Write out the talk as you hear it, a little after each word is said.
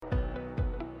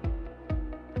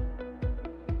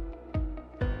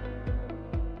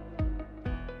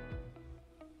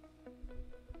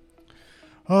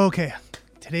Okay,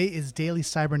 today is Daily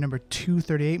Cyber number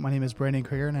 238. My name is Brandon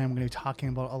Krieger, and I'm going to be talking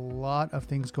about a lot of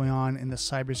things going on in the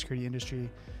cybersecurity industry.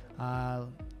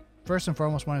 First and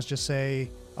foremost, I want to just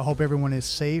say I hope everyone is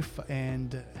safe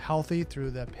and healthy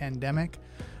through the pandemic.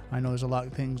 I know there's a lot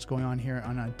of things going on here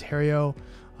in Ontario,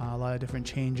 a lot of different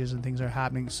changes and things are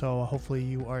happening, so hopefully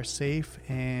you are safe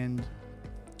and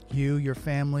you, your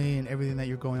family, and everything that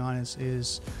you're going on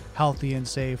is healthy and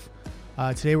safe.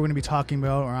 Today we're going to be talking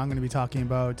about, or I'm going to be talking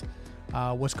about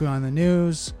what's going on in the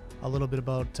news, a little bit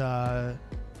about kind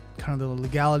of the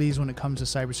legalities when it comes to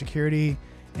cybersecurity,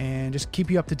 and just keep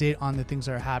you up to date on the things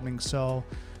that are happening. So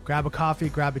grab a coffee,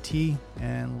 grab a tea,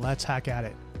 and let's hack at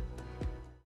it.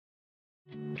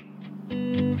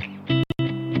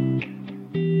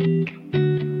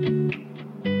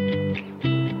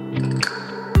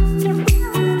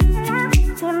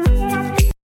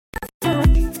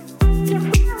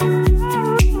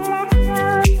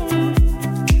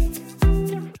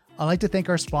 I'd like to thank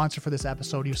our sponsor for this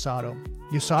episode, USATO.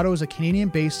 USATO is a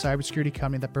Canadian-based cybersecurity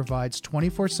company that provides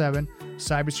 24/7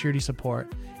 cybersecurity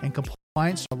support and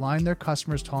compliance to align their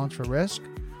customers' tolerance for risk,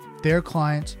 their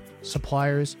clients,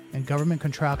 suppliers, and government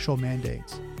contractual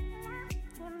mandates.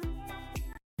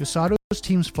 USATO's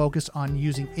teams focus on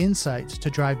using insights to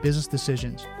drive business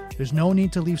decisions. There's no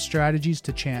need to leave strategies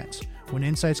to chance, when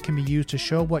insights can be used to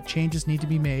show what changes need to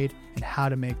be made and how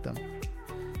to make them.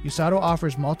 USATO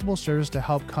offers multiple services to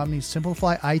help companies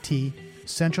simplify IT,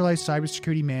 centralize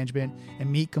cybersecurity management,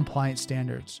 and meet compliance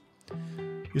standards.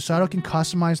 USATO can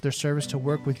customize their service to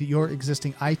work with your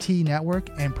existing IT network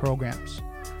and programs.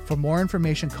 For more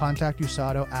information, contact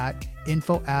USATO at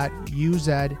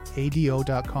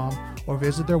info@uzado.com or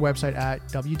visit their website at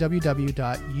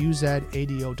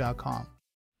www.uzado.com.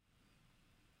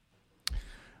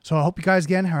 So I hope you guys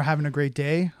again are having a great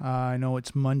day. I know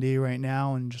it's Monday right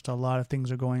now and just a lot of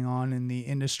things are going on in the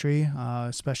industry,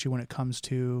 especially when it comes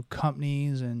to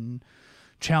companies and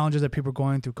challenges that people are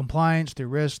going through, compliance, through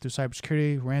risk, through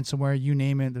cybersecurity, ransomware, you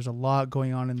name it. There's a lot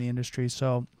going on in the industry.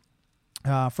 So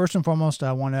first and foremost,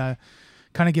 I want to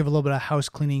kind of give a little bit of house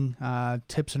cleaning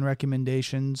tips and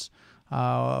recommendations.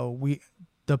 The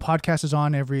podcast is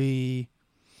on every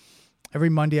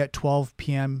Monday at 12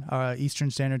 p.m. Eastern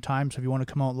Standard Time. So if you want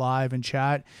to come out live and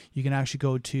chat, you can actually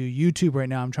go to YouTube right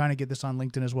now. I'm trying to get this on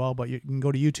LinkedIn as well, but you can go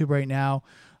to YouTube right now,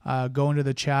 go into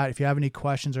the chat. If you have any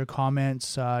questions or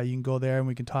comments, you can go there and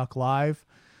we can talk live.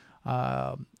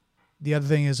 The other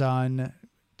thing is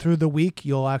through the week,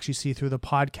 you'll actually see through the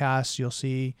podcast, you'll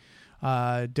see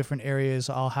different areas.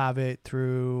 I'll have it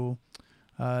through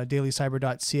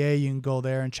dailycyber.ca. You can go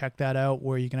there and check that out,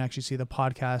 where you can actually see the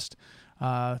podcast.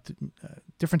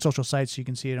 Different social sites, you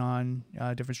can see it on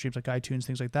different streams like iTunes,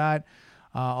 things like that.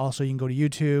 Also, you can go to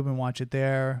YouTube and watch it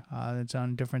there. It's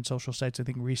on different social sites, I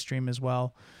think Restream as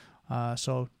well.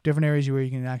 So different areas where you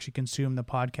can actually consume the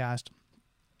podcast.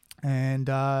 And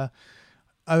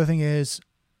other thing is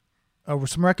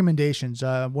some recommendations.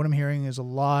 What I'm hearing is a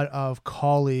lot of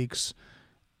colleagues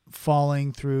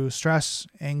falling through stress,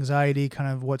 anxiety,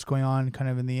 kind of what's going on kind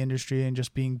of in the industry and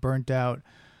just being burnt out.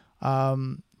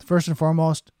 First and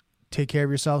foremost, take care of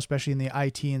yourself, especially in the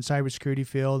IT and cybersecurity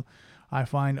field. I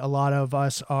find a lot of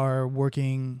us are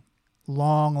working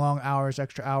long hours,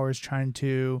 extra hours, trying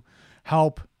to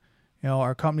help,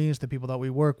 our companies, the people that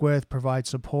we work with, provide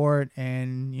support.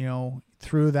 And,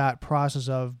 through that process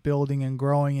of building and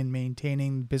growing and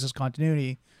maintaining business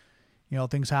continuity,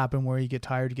 things happen where you get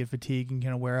tired, you get fatigued, and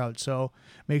kind of wear out. So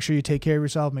make sure you take care of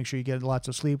yourself. Make sure you get lots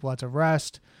of sleep, lots of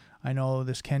rest. I know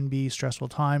this can be stressful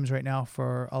times right now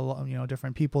for a lot,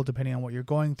 different people, depending on what you're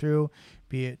going through,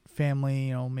 be it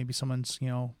family, maybe someone's,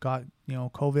 got,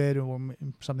 COVID or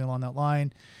something along that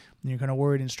line, and you're kind of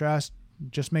worried and stressed.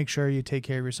 Just make sure you take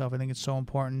care of yourself. I think it's so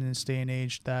important in this day and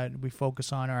age that we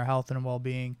focus on our health and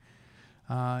well-being.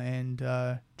 And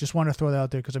just want to throw that out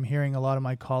there because I'm hearing a lot of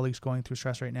my colleagues going through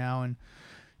stress right now and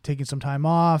taking some time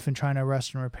off and trying to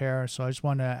rest and repair. So I just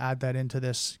want to add that into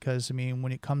this because,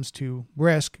 when it comes to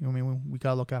risk, we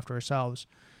got to look after ourselves.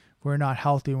 If we're not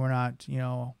healthy, we're not,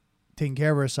 taking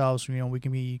care of ourselves, we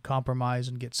can be compromised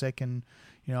and get sick, and,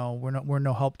 we're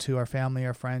no help to our family,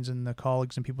 our friends, and the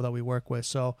colleagues and people that we work with.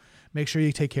 So make sure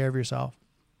you take care of yourself.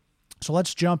 So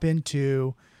let's jump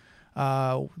into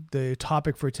the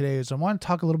topic for today. I want to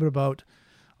talk a little bit about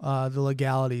the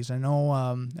legalities. I know,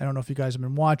 I don't know if you guys have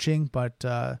been watching, but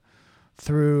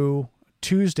through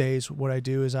Tuesdays, what I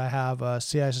do is I have a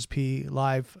CISSP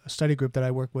live study group that I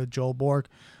work with Joel Bork,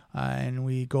 and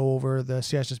we go over the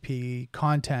CISSP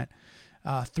content.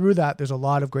 Through that, there's a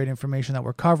lot of great information that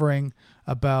we're covering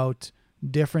about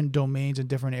different domains and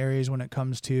different areas when it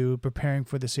comes to preparing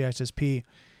for the CISSP.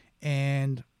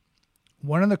 And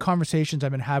one of the conversations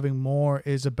I've been having more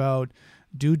is about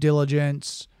due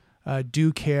diligence,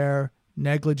 due care,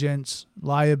 negligence,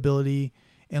 liability,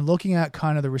 and looking at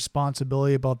kind of the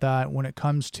responsibility about that when it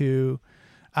comes to,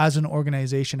 as an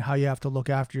organization, how you have to look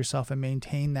after yourself and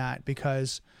maintain that.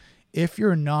 Because if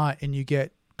you're not and you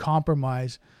get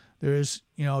compromised, there's,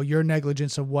 your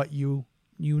negligence of what you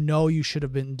should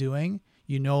have been doing,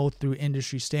 through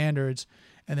industry standards.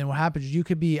 And then what happens is you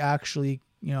could be actually,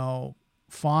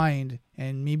 fined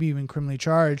and maybe even criminally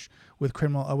charged with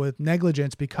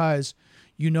negligence, because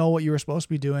what you were supposed to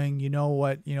be doing,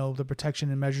 what, the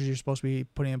protection and measures you're supposed to be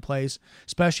putting in place,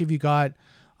 especially if you got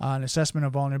an assessment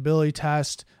of vulnerability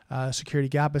test, security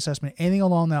gap assessment, anything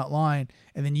along that line,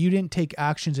 and then you didn't take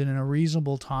actions in a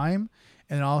reasonable time,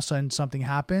 and then all of a sudden something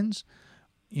happens,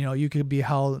 you could be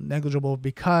held negligible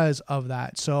because of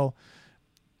that. So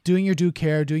doing your due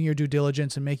care, doing your due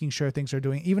diligence, and making sure things are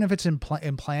doing, even if it's in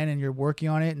plan and you're working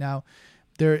on it. Now,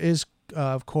 there is,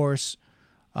 of course,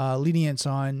 lenience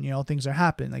on, things that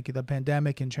happen, like the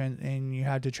pandemic and you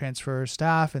had to transfer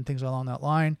staff and things along that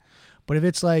line. But if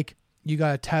it's like you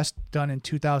got a test done in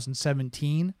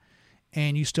 2017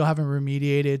 and you still haven't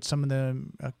remediated some of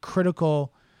the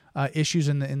critical issues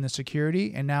in the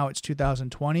security, and now it's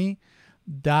 2020,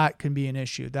 that can be an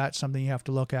issue. That's something you have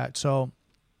to look at. So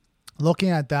looking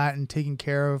at that and taking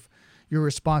care of your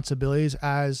responsibilities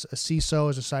as a CISO,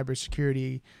 as a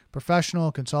cybersecurity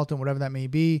professional, consultant, whatever that may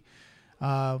be,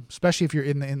 especially if you're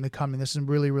in the company. This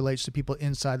really relates to people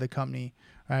inside the company,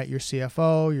 right? Your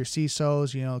CFO, your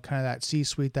CISOs, kind of that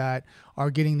C-suite that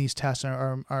are getting these tests,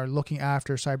 are looking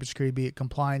after cybersecurity, be it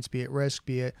compliance, be it risk,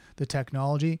 be it the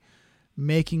technology,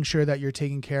 making sure that you're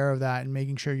taking care of that and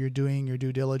making sure you're doing your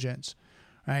due diligence.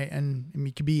 Right. And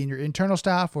it could be in your internal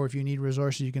staff, or if you need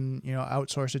resources, you can,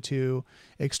 outsource it to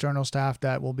external staff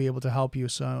that will be able to help you.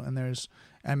 So, and there's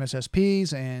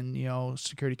MSSPs and,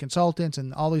 security consultants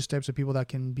and all these types of people that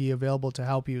can be available to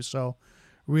help you. So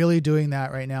really doing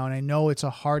that right now. And I know it's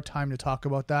a hard time to talk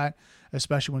about that,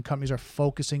 especially when companies are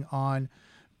focusing on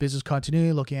business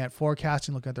continuity, looking at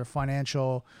forecasting, looking at their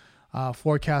financial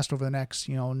forecast over the next,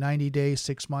 90 days,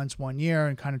 6 months, 1 year,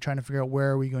 and kind of trying to figure out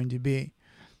where are we going to be.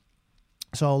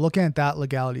 So looking at that,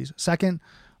 legalities. Second,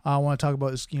 I want to talk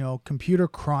about is, computer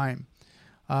crime.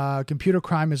 Computer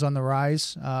crime is on the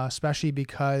rise, especially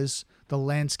because the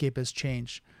landscape has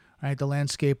changed, right? The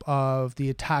landscape of the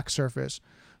attack surface.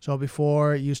 So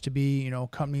before, it used to be,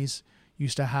 companies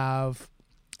used to have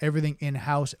everything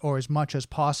in-house, or as much as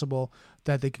possible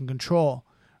that they can control.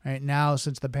 Right now,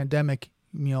 since the pandemic,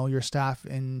 your staff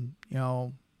and,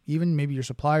 even maybe your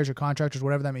suppliers or contractors,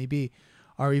 whatever that may be,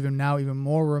 are even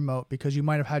more remote, because you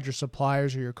might have had your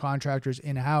suppliers or your contractors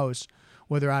in-house,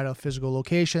 where they're at a physical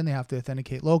location, they have to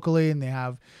authenticate locally, and they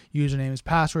have usernames,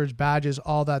 passwords, badges,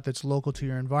 all that's local to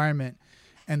your environment.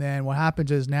 And then what happens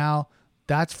is now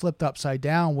that's flipped upside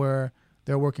down, where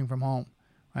they're working from home,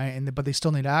 right? But they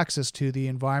still need access to the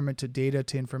environment, to data,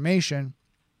 to information.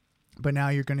 But now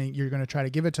you're gonna try to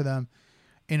give it to them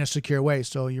in a secure way.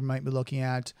 So you might be looking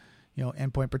at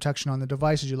endpoint protection on the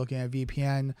devices. You're looking at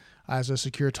VPN as a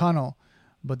secure tunnel,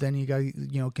 but then you got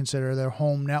to, consider their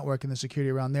home network and the security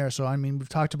around there. So, we've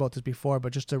talked about this before,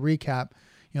 but just to recap,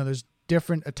 there's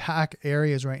different attack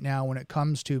areas right now when it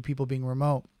comes to people being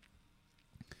remote.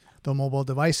 The mobile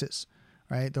devices,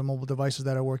 right? Their mobile devices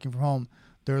that are working from home,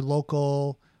 their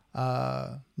local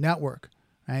network,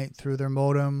 right? Through their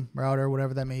modem, router,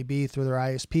 whatever that may be, through their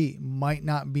ISP, might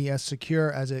not be as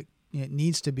secure as it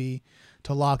needs to be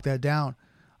to lock that down.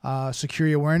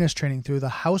 Security awareness training through the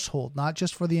household, not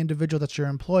just for the individual that's your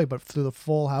employee, but through the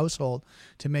full household,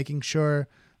 to making sure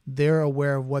they're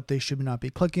aware of what they should not be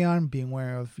clicking on, being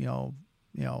aware of,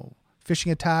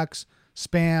 phishing attacks,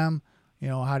 spam,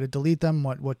 how to delete them,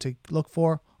 what to look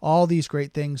for, all these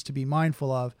great things to be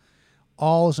mindful of.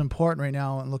 All is important right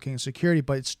now in looking at security,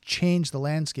 but it's changed the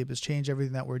landscape. It's changed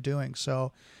everything that we're doing.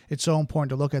 So it's so important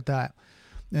to look at that.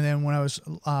 And then when I was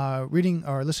reading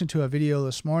or listening to a video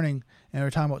this morning, and we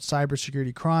were talking about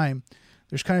cybersecurity crime,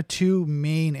 there's kind of two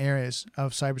main areas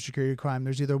of cybersecurity crime.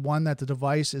 There's either one that the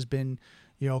device has been,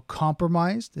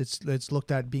 compromised, it's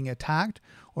looked at being attacked,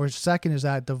 or second is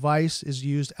that device is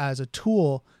used as a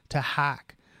tool to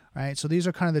hack, right? So these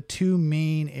are kind of the two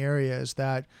main areas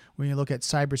that when you look at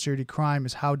cybersecurity crime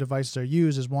is how devices are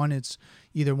used. Is one, it's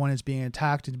either one is being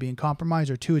attacked and being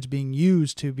compromised, or two, it's being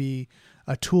used to be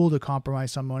a tool to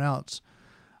compromise someone else.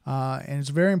 And it's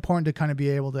very important to kind of be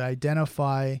able to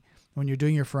identify when you're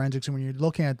doing your forensics and when you're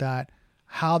looking at that,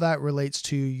 how that relates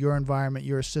to your environment,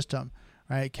 your system,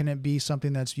 right? Can it be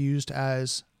something that's used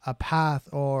as a path,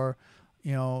 or,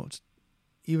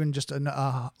 even even just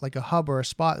like a hub or a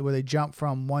spot where they jump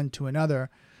from one to another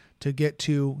to get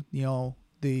to,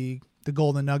 the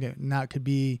golden nugget. And that could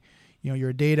be,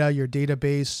 your data, your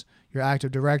database, your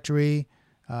Active Directory,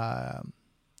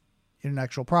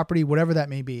 intellectual property, whatever that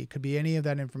may be. It could be any of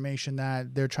that information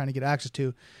that they're trying to get access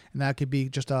to. And that could be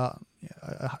just a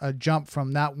jump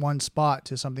from that one spot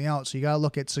to something else. So you got to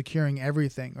look at securing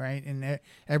everything, right? And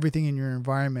everything in your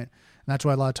environment. And that's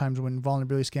why a lot of times when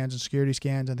vulnerability scans and security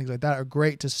scans and things like that are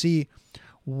great to see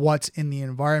what's in the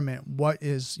environment, what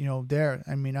is, there.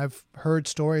 I mean, I've heard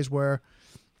stories where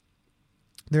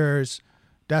there's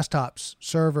desktops,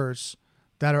 servers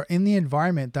that are in the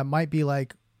environment that might be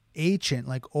like ancient,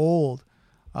 like old.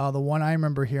 The one I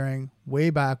remember hearing way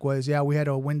back was, we had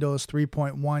a Windows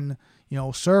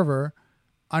 3.1, server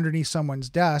underneath someone's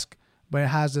desk, but it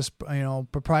has this,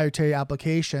 proprietary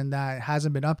application that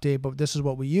hasn't been updated, but this is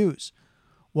what we use.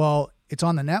 Well, it's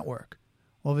on the network.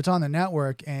 Well, if it's on the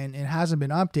network and it hasn't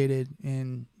been updated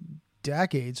in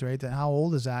decades, right, then how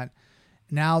old is that?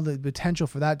 Now the potential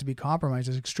for that to be compromised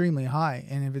is extremely high.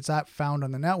 And if it's that found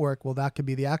on the network, well, that could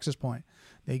be the access point.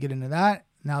 They get into that.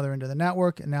 Now they're into the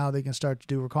network, and now they can start to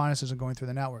do reconnaissance and going through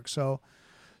the network. So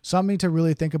something to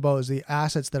really think about is the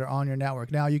assets that are on your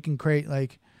network. Now you can create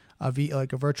like a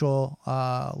virtual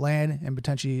LAN and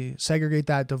potentially segregate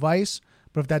that device.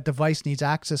 But if that device needs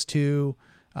access to,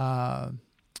 like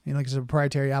it's a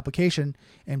proprietary application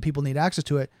and people need access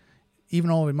to it, even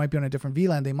though it might be on a different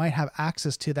VLAN, they might have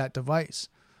access to that device.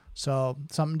 So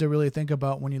something to really think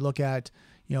about when you look at,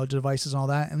 devices and all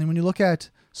that. And then when you look at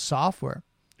software,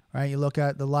 right, you look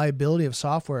at the liability of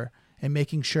software and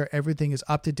making sure everything is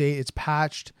up to date, it's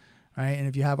patched, right? And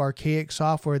if you have archaic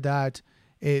software, that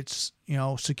it's,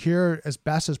 secure as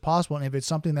best as possible. And if it's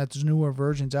something that's newer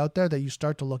versions out there, that you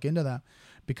start to look into that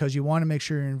because you want to make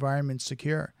sure your environment's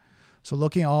secure. So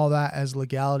looking at all that as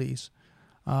legalities.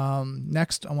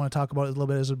 Next, I want to talk about a little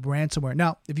bit as a ransomware.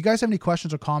 Now, if you guys have any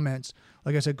questions or comments,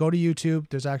 like I said, go to YouTube.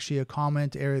 There's actually a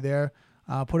comment area there.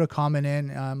 Put a comment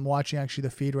in. I'm watching actually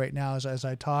the feed right now as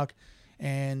I talk,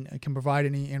 and I can provide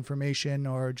any information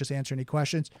or just answer any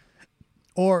questions.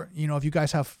 Or, if you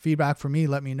guys have feedback for me,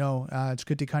 let me know. It's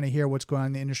good to kind of hear what's going on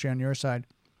in the industry on your side.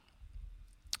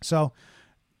 So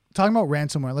talking about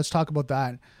ransomware, let's talk about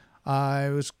that. I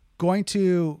was going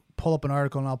to pull up an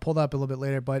article, and I'll pull that up a little bit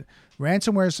later, but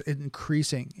ransomware is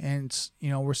increasing, and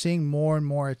we're seeing more and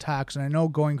more attacks. And I know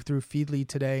going through Feedly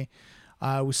today,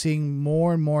 we're seeing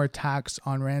more and more attacks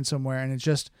on ransomware, and it's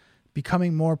just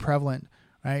becoming more prevalent,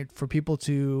 right? For people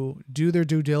to do their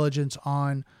due diligence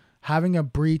on having a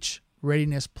breach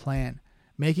readiness plan,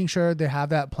 making sure they have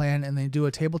that plan, and they do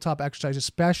a tabletop exercise,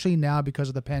 especially now because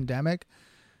of the pandemic.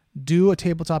 Do a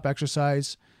tabletop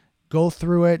exercise, go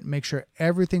through it, make sure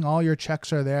everything, all your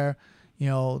checks are there,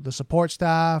 the support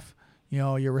staff,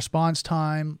 your response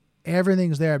time,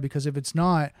 everything's there, because if it's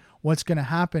not, what's going to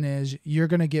happen is you're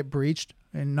going to get breached,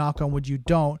 and knock on wood, you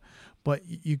don't, but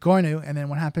you're going to. And then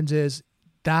what happens is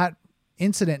that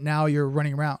incident, now you're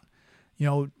running around,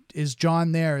 is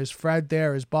John there? Is Fred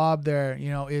there? Is Bob there?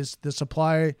 Is the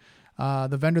supplier,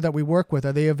 the vendor that we work with,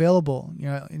 are they available?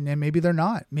 And maybe they're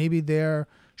not. Maybe they're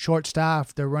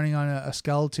short-staffed. They're running on a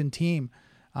skeleton team.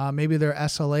 Maybe their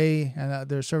SLA and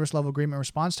their service level agreement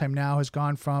response time now has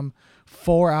gone from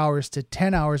 4 hours to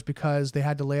 10 hours because they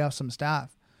had to lay off some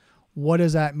staff. What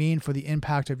does that mean for the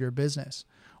impact of your business?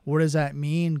 What does that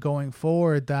mean going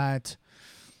forward, that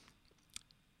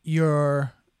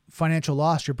your financial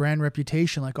loss, your brand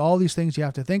reputation, like all these things you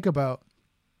have to think about.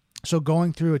 So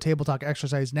going through a tabletop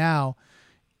exercise now,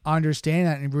 understanding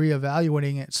that and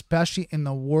reevaluating it, especially in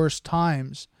the worst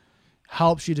times,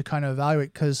 helps you to kind of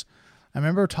evaluate. Because I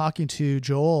remember talking to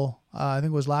Joel, I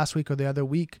think it was last week or the other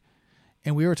week,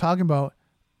 and we were talking about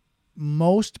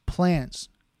most plans,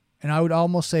 and I would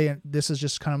almost say, and this is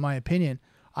just kind of my opinion,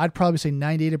 I'd probably say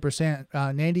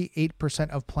 98%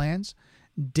 of plans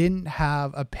didn't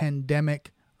have a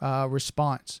pandemic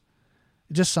response.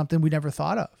 Just something we never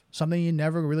thought of, something you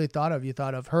never really thought of. You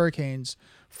thought of hurricanes,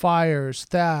 fires,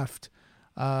 theft,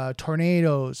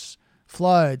 tornadoes,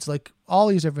 floods, like all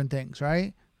these different things,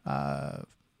 right?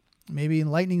 Maybe a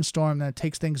lightning storm that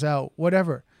takes things out,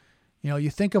 whatever.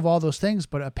 You think of all those things,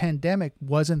 but a pandemic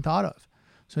wasn't thought of.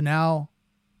 So now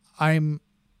I'm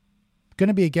going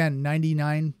to be, again,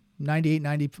 99%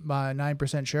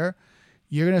 sure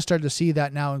you're going to start to see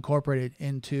that now incorporated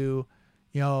into,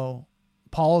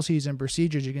 policies and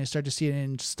procedures. You're going to start to see it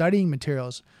in studying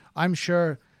materials. I'm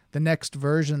sure the next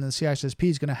version of the CISSP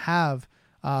is going to have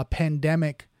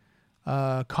pandemic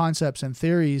concepts and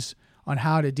theories on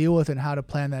how to deal with it and how to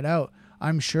plan that out.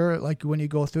 I'm sure, like when you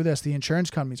go through this, the insurance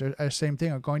companies are the same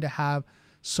thing, are going to have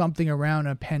something around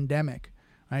a pandemic,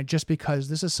 right? Just because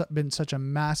this has been such a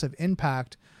massive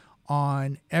impact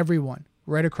on everyone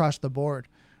right across the board,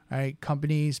 right?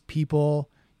 Companies, people,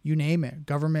 you name it,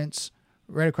 governments,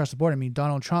 right across the board. I mean,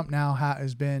 Donald Trump now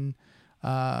has been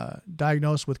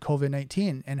diagnosed with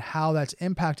COVID-19, and how that's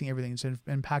impacting everything. It's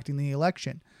impacting the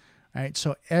election, right?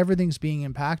 So everything's being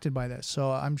impacted by this.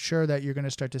 So I'm sure that you're going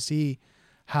to start to see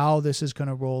how this is going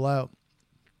to roll out.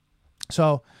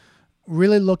 So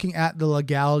really looking at the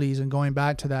legalities and going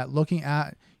back to that, looking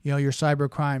at, your cyber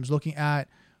crimes, looking at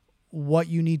what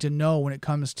you need to know when it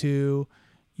comes to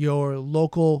your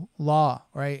local law,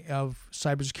 right, of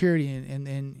cybersecurity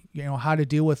and how to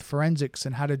deal with forensics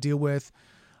and how to deal with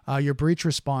your breach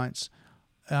response.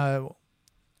 Having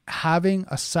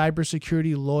a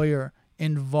cybersecurity lawyer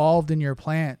involved in your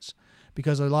plans,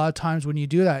 because a lot of times when you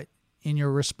do that in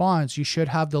your response, you should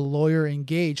have the lawyer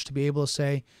engaged to be able to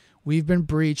say, we've been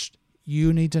breached.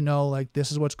 You need to know, like,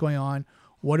 this is what's going on.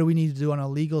 What do we need to do on a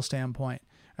legal standpoint?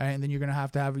 Right? And then you're going to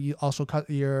have you also cut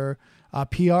your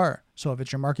PR. So if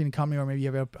it's your marketing company, or maybe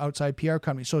you have an outside PR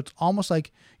company. So it's almost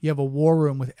like you have a war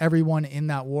room with everyone in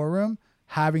that war room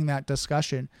having that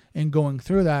discussion and going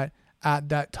through that at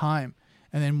that time.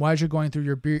 And then as you're going through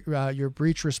your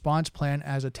breach response plan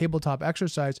as a tabletop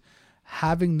exercise,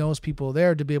 having those people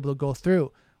there to be able to go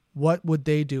through what would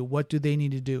they do, what do they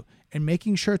need to do, and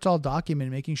making sure it's all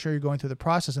documented, making sure you're going through the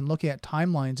process and looking at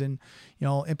timelines and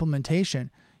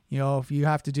implementation. If you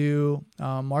have to do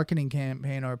a marketing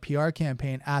campaign or a PR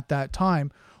campaign at that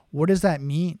time, what does that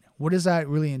mean? What does that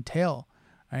really entail?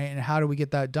 Right? And how do we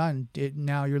get that done?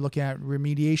 Now you're looking at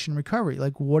remediation recovery.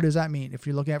 Like, what does that mean? If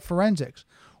you're looking at forensics,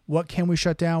 what can we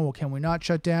shut down? What can we not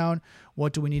shut down?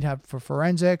 What do we need to have for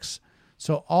forensics?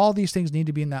 So all these things need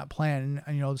to be in that plan.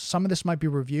 And some of this might be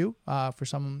review for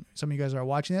some of you guys that are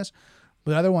watching this,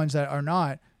 but other ones that are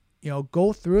not,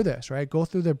 go through this, right? Go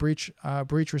through the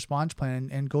breach response plan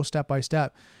and go step by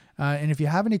step. And if you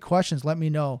have any questions, let me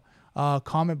know.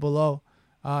 Comment below.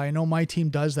 I know my team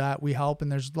does that. We help,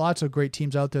 and there's lots of great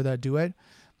teams out there that do it.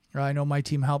 I know my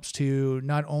team helps to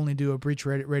not only do a breach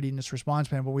readiness response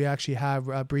plan, but we actually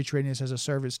have breach readiness as a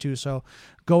service too. So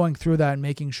going through that and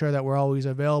making sure that we're always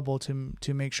available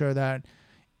to make sure that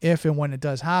if and when it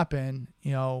does happen,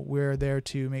 we're there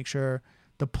to make sure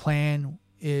the plan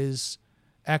is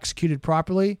executed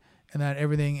properly and that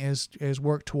everything is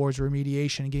worked towards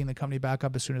remediation and getting the company back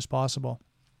up as soon as possible.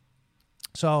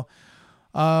 So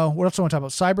what else do I want to talk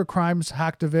about? Cyber crimes,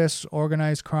 hacktivists,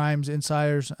 organized crimes,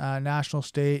 insiders, national,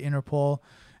 state, Interpol,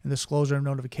 and disclosure of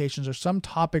notifications are some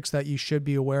topics that you should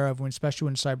be aware of, especially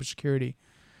in cybersecurity.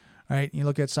 Right? You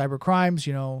look at cyber crimes,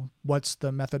 what's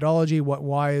the methodology?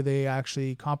 Why are they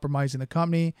actually compromising the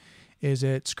company? Is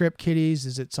it script kiddies?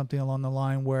 Is it something along the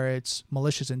line where it's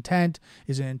malicious intent?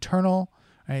 Is it internal?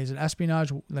 Right? Is it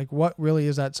espionage? Like, what really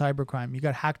is that cyber crime? You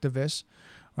got hacktivists,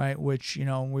 right? Which,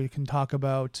 we can talk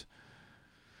about.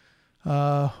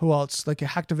 Who else? Like a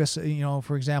hacktivist,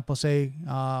 for example, say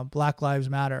Black Lives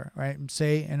Matter, right?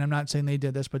 Say, and I'm not saying they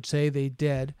did this, but say they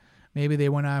did. Maybe they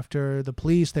went after the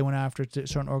police, they went after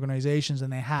certain organizations,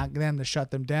 and they hacked them to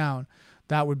shut them down.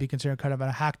 That would be considered kind of a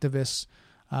hacktivist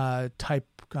type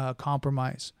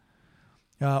compromise.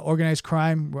 Organized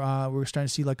crime, we're starting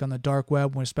to see like on the dark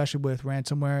web, especially with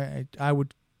ransomware. I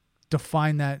would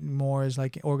define that more as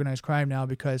like organized crime now,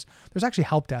 because there's actually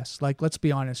help desks. Like, let's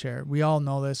be honest here. We all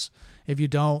know this. If you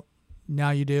don't,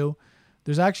 now you do.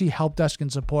 There's actually help desk and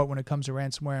support when it comes to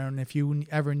ransomware. And if you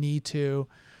ever need to,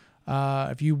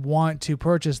 if you want to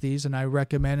purchase these, and I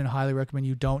recommend and highly recommend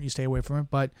you don't, you stay away from it.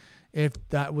 But if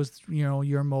that was,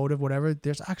 your motive, whatever,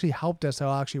 there's actually help desks that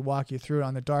will actually walk you through it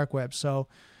on the dark web. So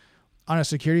on a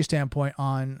security standpoint,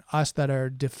 on us that are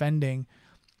defending,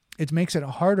 it makes it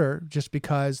harder just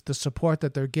because the support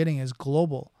that they're getting is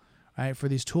global, right? For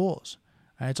these tools,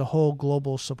 right? It's a whole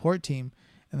global support team.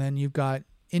 And then you've got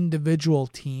individual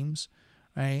teams,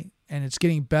 right? And it's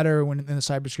getting better when in the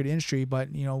cybersecurity industry,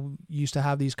 but, you used to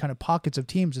have these kind of pockets of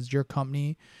teams. It's your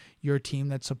company, your team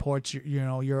that supports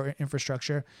your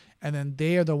infrastructure. And then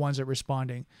they are the ones that are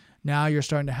responding. Now you're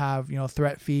starting to have,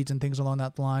 threat feeds and things along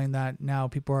that line that now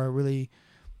people are really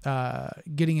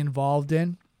getting involved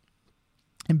in.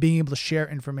 And being able to share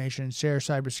information, share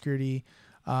cybersecurity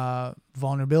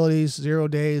vulnerabilities, 0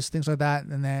 days, things like that,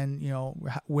 and then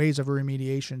ways of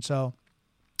remediation. So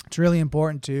it's really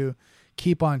important to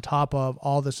keep on top of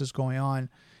all this is going on,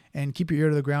 and keep your ear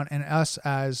to the ground. And us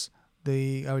as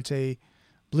I would say,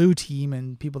 blue team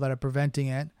and people that are preventing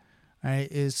it, right,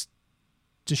 is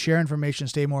to share information,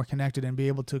 stay more connected, and be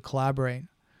able to collaborate.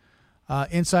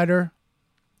 Insider,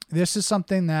 this is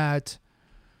something that.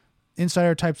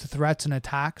 Insider types of threats and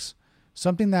attacks.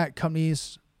 something that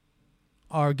companies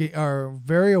are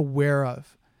very aware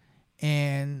of,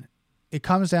 and it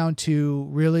comes down to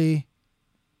really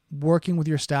working with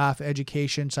your staff,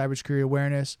 education, cybersecurity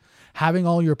awareness, having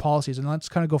all your policies. And let's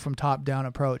kind of go from top down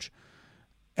approach.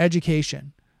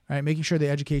 Education, right? Making sure the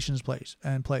education is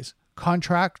in place.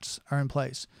 Contracts are in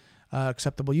place.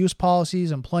 Acceptable use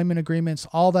policies, employment agreements,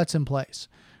 all that's in place.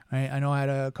 Right? I know I had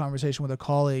a conversation with a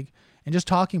colleague and just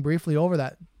talking briefly over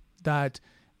that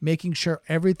making sure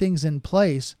everything's in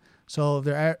place. So if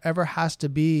there ever has to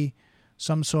be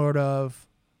some sort of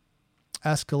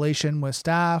escalation with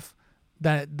staff,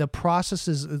 that the process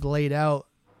is laid out,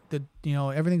 that, you know,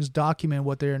 everything's documented,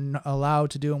 what they're allowed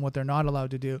to do and what they're not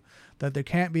allowed to do, that there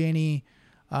can't be any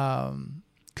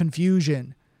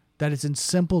confusion, that it's in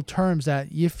simple terms, that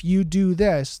if you do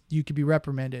this, you could be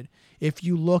reprimanded. If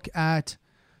you look at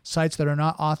sites that are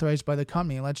not authorized by the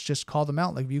company, let's just call them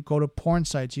out. Like if you go to porn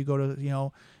sites, you go to, you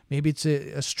know, maybe it's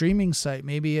a streaming site,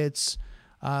 maybe it's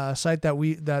a site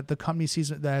that the company sees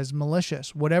that is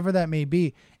malicious, whatever that may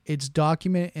be, it's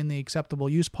documented in the acceptable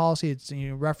use policy. It's, you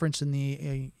know, referenced in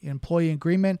the employee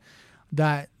agreement,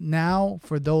 that now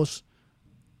for those,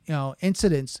 you know,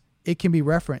 incidents, it can be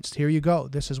referenced. Here you go.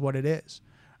 This is what it is.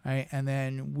 Right. And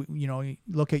then, you know, you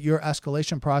look at your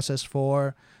escalation process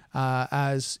for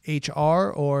as HR,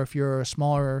 or if you're a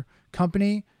smaller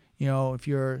company, you know, if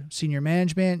you're senior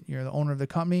management, you're the owner of the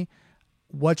company,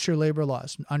 what's your labor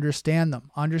laws? Understand them.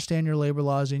 Understand your labor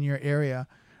laws in your area,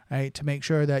 right? To make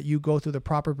sure that you go through the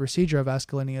proper procedure of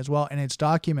escalating as well, and it's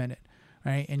documented,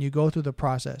 right? And you go through the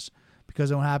process,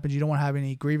 because what happens, you don't want to have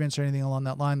any grievance or anything along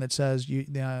that line that says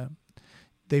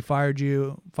they fired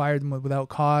them without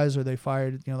cause, or they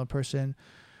fired, you know, the person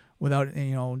without,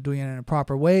 you know, doing it in a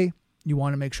proper way. You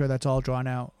want to make sure that's all drawn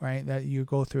out, right? That you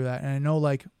go through that. And I know,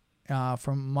 like,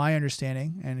 from my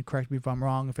understanding, and correct me if I'm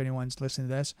wrong if anyone's listening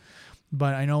to this,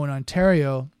 but I know in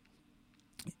Ontario,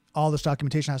 all this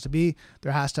documentation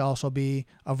there has to also be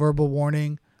a verbal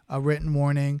warning, a written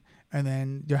warning, and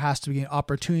then there has to be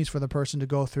opportunities for the person to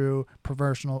go through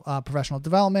professional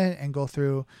development and go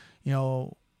through, you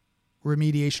know,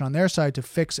 remediation on their side to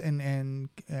fix and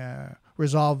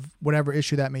resolve whatever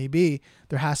issue that may be.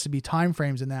 There has to be time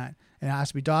frames in that, and it has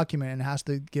to be documented, and it has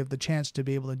to give the chance to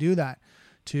be able to do that,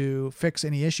 to fix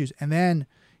any issues. And then,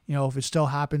 you know, if it still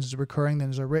happens, it's recurring, then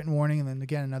there's a written warning, and then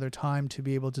again another time to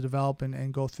be able to develop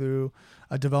and go through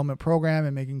a development program,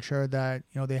 and making sure that,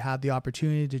 you know, they have the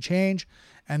opportunity to change.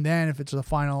 And then if it's a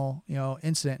final, you know,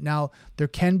 incident, now there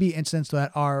can be incidents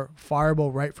that are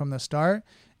fireable right from the start,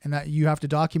 and that you have to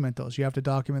document those. You have to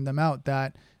document them out,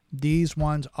 that these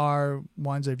ones are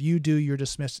ones that if you do, you're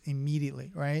dismissed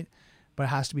immediately, right? But it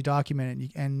has to be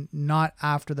documented, and not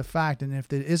after the fact. And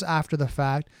if it is after the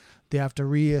fact, they have to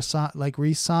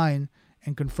re-sign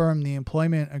and confirm the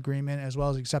employment agreement, as well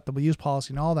as acceptable use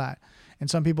policy and all that.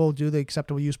 And some people do the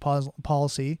acceptable use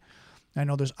policy. I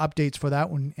know there's updates for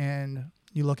that one, and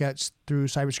you look at through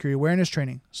cybersecurity awareness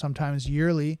training, sometimes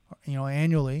yearly, you know,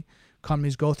 annually,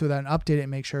 companies go through that and update it and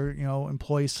make sure, you know,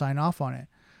 employees sign off on it,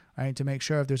 right? To make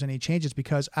sure if there's any changes,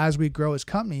 because as we grow as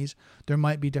companies, there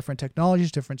might be different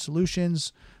technologies, different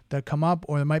solutions that come up,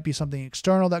 or there might be something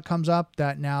external that comes up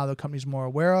that now the company's more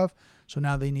aware of. So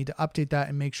now they need to update that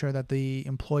and make sure that the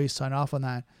employees sign off on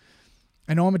that.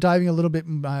 I know I'm diving a little bit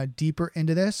deeper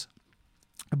into this,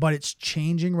 but it's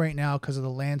changing right now because of the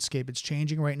landscape. It's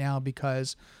changing right now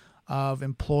because of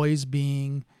employees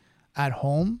being at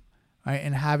home, right,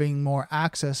 and having more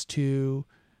access to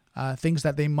things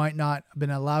that they might not have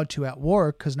been allowed to at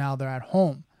work, because now they're at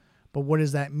home. But what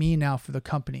does that mean now for the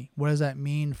company? What does that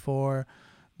mean for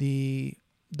the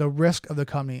risk of the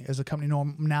company? Is the company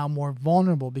now more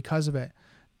vulnerable because of it?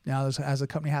 Now, as a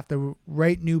company, have to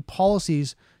write new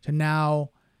policies to now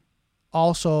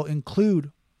also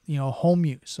include, you know, home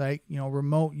use, right? You know,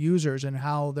 remote users, and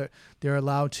how they're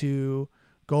allowed to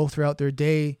go throughout their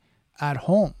day at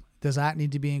home. Does that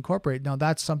need to be incorporated? Now,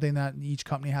 that's something that each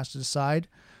company has to decide.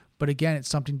 But again, it's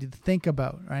something to think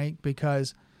about, right?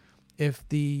 Because if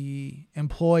the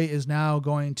employee is now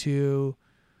going to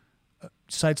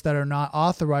sites that are not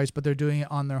authorized, but they're doing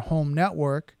it on their home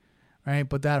network, right?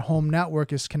 But that home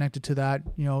network is connected to that,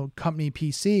 you know, company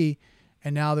PC,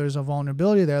 and now there's a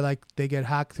vulnerability there, like they get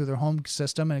hacked through their home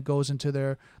system and it goes into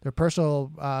their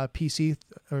personal PC,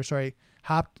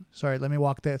 let me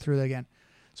walk that through that again.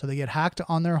 So they get hacked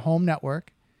on their home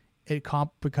network,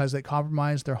 because they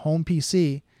compromised their home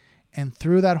PC, and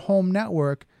through that home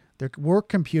network, their work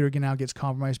computer now gets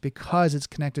compromised because it's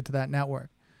connected to that network.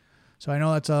 So I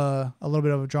know that's a little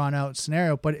bit of a drawn out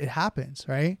scenario, but it happens,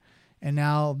 right? And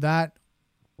now that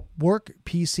work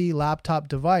PC laptop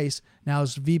device now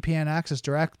has VPN access,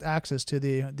 direct access to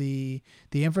the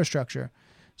infrastructure.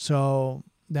 So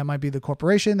that might be the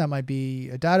corporation, that might be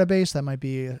a database, that might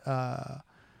be a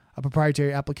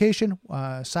proprietary application,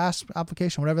 SaaS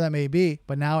application, whatever that may be,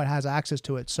 but now it has access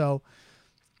to it. So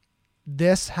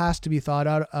this has to be thought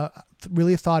out,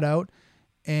 really thought out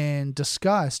and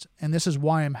discussed. And this is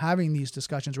why I'm having these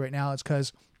discussions right now. It's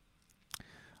because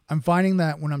I'm finding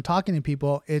that when I'm talking to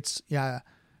people, it's, yeah,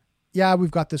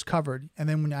 we've got this covered. And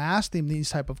then when I ask them these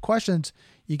type of questions,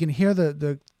 you can hear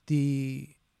the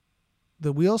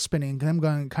wheels spinning, them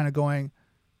going,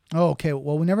 oh, okay,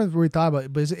 well, we never really thought about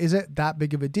it, but is it that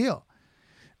big of a deal?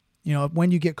 You know, when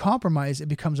you get compromised, it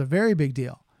becomes a very big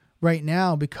deal. Right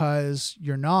now, because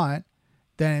you're not,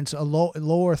 then it's a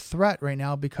lower threat right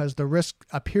now because the risk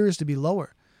appears to be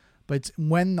lower. But it's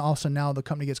when also now the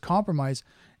company gets compromised,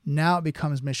 now it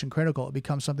becomes mission critical. It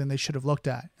becomes something they should have looked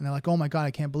at. And they're like, oh my God,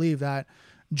 I can't believe that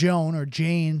Joan or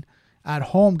Jane at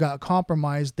home got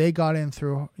compromised. They got in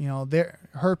through,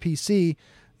 her PC,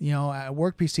 at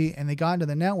work PC, and they got into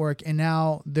the network, and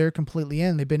now they're completely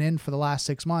in. They've been in for the last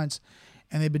 6 months,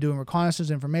 and they've been doing reconnaissance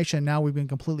information. Now we've been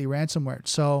completely ransomware.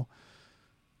 So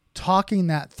talking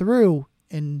that through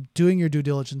and doing your due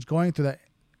diligence, going through that,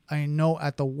 I know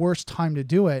at the worst time to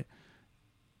do it,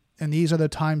 and these are the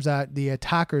times that the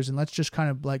attackers, and let's just kind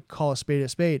of like call a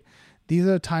spade, these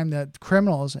are the time that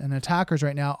criminals and attackers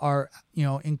right now are,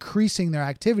 increasing their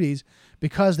activities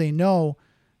because they know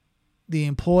the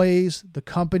employees, the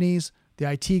companies, the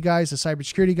IT guys, the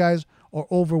cybersecurity guys are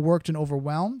overworked and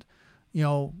overwhelmed.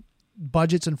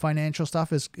 Budgets and financial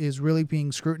stuff is really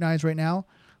being scrutinized right now.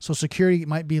 So security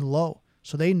might be low.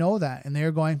 So they know that, and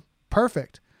they're going,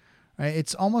 perfect, right?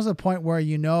 It's almost a point where,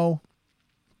 and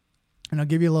I'll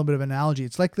give you a little bit of an analogy.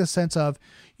 It's like the sense of,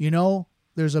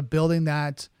 there's a building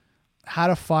that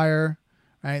had a fire,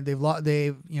 right?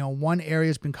 One area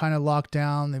has been kind of locked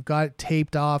down. They've got it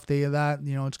taped off.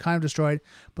 It's kind of destroyed,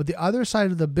 but the other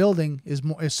side of the building is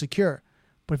secure.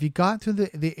 But if you got through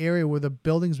the area where the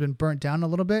building's been burnt down a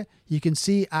little bit, you can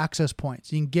see access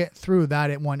points. You can get through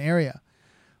that at one area.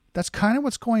 That's kind of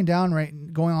what's going on right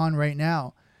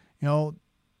now.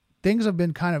 Things have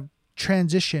been kind of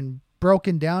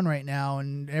broken down right now,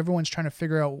 and everyone's trying to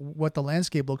figure out what the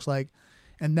landscape looks like.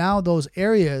 And now those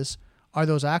areas are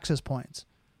those access points,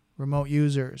 remote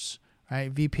users,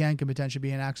 right? VPN can potentially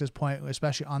be an access point,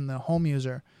 especially on the home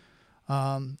user.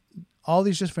 All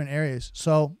these different areas.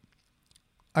 So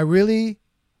I really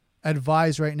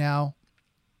advise right now,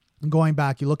 going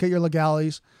back, you look at your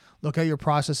legalities, look at your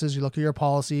processes, you look at your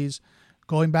policies,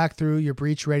 going back through your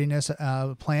breach readiness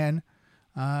plan,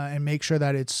 and make sure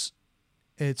that it's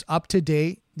up to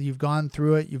date. You've gone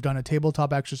through it. You've done a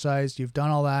tabletop exercise. You've done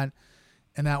all that.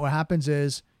 And that what happens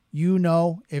is,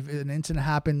 if an incident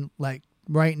happened like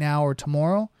right now or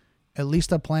tomorrow, at least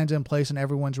the plan's in place and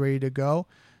everyone's ready to go,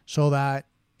 so that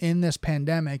in this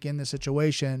pandemic, in this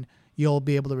situation, you'll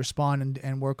be able to respond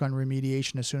and work on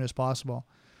remediation as soon as possible.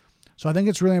 So I think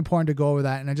it's really important to go over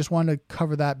that. And I just wanted to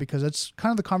cover that because it's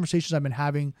kind of the conversations I've been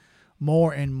having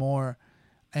more and more.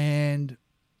 And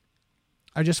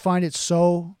I just find it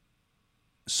so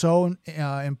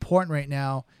important right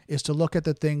now is to look at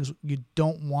the things you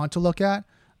don't want to look at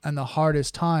and the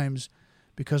hardest times,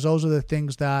 because those are the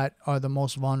things that are the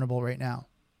most vulnerable right now.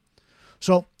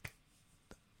 So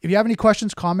if you have any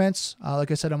questions, comments,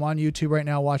 like I said, I'm on YouTube right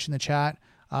now watching the chat.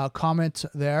 Comment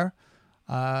there.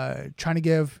 Trying to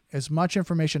give as much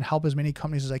information, help as many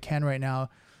companies as I can right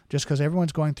now, just because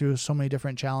everyone's going through so many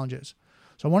different challenges.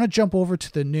 So I want to jump over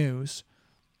to the news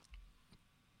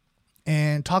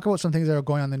and talk about some things that are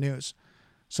going on in the news.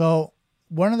 So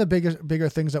one of the bigger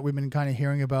things that we've been kind of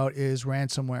hearing about is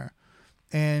ransomware.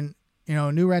 And,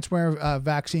 new ransomware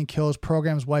vaccine kills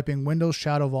programs wiping Windows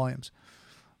shadow volumes.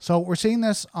 So we're seeing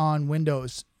this on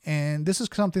Windows. And this is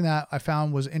something that I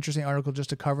found was an interesting article just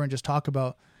to cover and just talk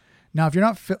about. Now, if you're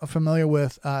not familiar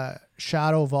with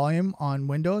shadow volume on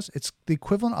Windows, it's the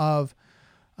equivalent of,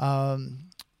 I'm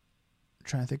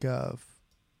trying to think of,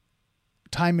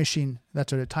 Time Machine.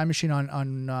 That's a Time Machine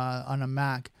on a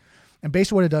Mac. And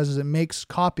basically what it does is it makes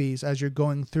copies as you're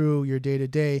going through your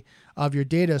day-to-day of your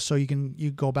data, so you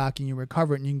go back and you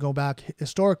recover it, and you can go back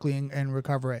historically and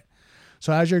recover it.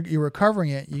 So as you're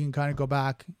recovering it, you can kind of go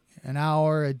back an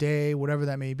hour, a day, whatever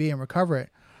that may be, and recover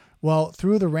it. Well,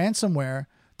 through the ransomware,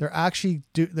 they're actually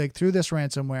through this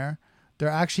ransomware, they're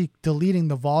actually deleting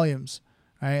the volumes.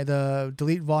 Right, the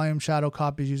delete volume shadow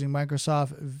copies using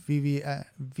Microsoft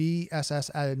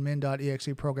VSSadmin.exe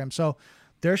program. So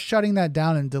they're shutting that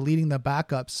down and deleting the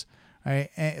backups,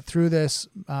 right, through this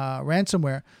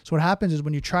ransomware. So what happens is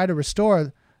when you try to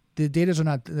restore, the data's are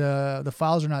not, the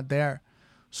files are not there.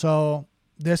 So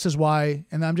this is why,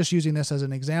 and I'm just using this as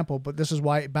an example, but this is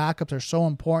why backups are so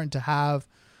important to have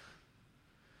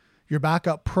your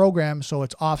backup program so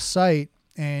it's off-site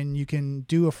and you can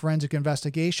do a forensic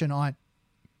investigation on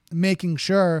making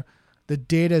sure the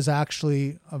data is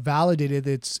actually validated,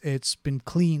 it's been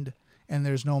cleaned, and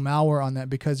there's no malware on that.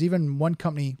 Because even one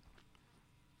company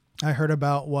I heard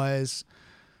about was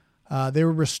they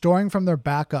were restoring from their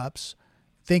backups,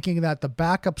 thinking that the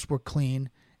backups were clean,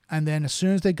 and then as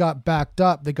soon as they got backed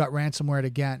up, they got ransomware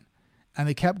again. And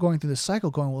they kept going through the cycle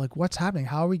going, well, like, what's happening?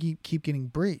 How are we keep getting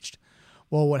breached?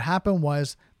 Well, what happened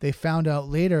was they found out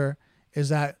later is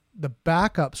that the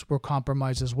backups were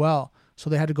compromised as well. So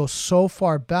they had to go so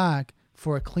far back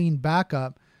for a clean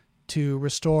backup to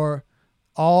restore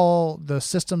all the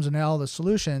systems and all the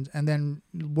solutions, and then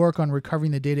work on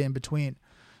recovering the data in between.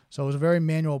 So it was a very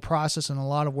manual process and a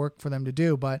lot of work for them to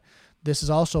do. But this is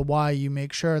also why you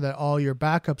make sure that all your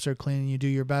backups are clean and you do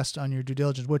your best on your due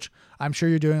diligence, which I'm sure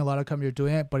you're doing. A lot of companies are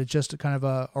doing it, but it's just kind of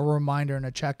a reminder and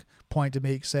a checkpoint to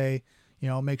make sure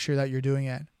that you're doing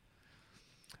it.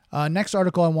 Next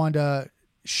article I wanted to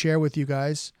share with you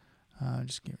guys,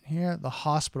 just give it here, the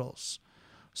hospitals.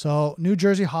 So New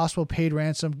Jersey hospital paid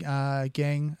ransom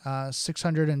gang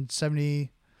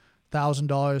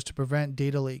 $670,000 to prevent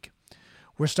data leak.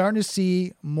 We're starting to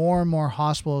see more and more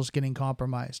hospitals getting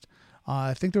compromised.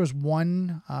 I think there was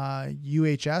one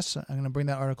UHS, I'm going to bring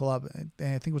that article up, and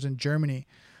I think it was in Germany,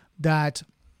 that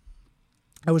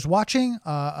I was watching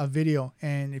a video,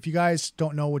 and if you guys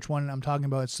don't know which one I'm talking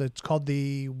about, it's called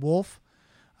The Wolf.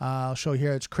 I'll show you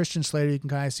here. It's Christian Slater. You can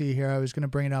kind of see here. I was going to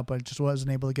bring it up, but just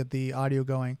wasn't able to get the audio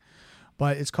going.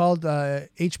 But it's called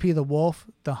HP The Wolf,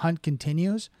 The Hunt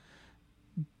Continues.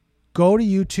 Go to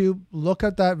YouTube, look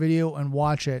at that video, and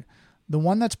watch it. The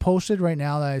one that's posted right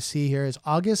now that I see here is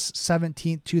August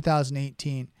 17th,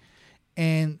 2018.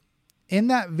 And in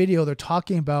that video, they're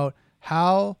talking about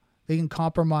how they can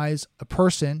compromise a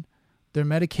person, their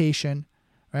medication,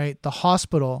 right, the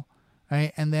hospital,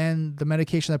 right, and then the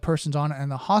medication that person's on and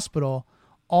the hospital,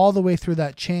 all the way through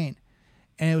that chain.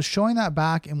 And it was showing that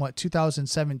back in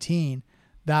 2017,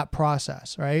 that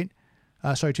process, right?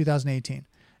 2018.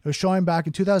 It was showing back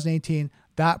in 2018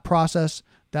 that process,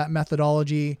 that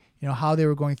methodology, how they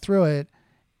were going through it.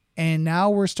 And now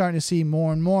we're starting to see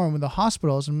more and more with the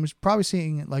hospitals, and we're probably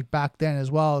seeing it like back then as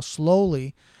well,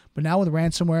 slowly. But now with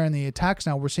ransomware and the attacks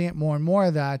now, we're seeing it more and more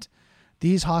that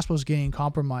these hospitals getting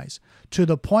compromised to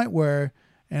the point where,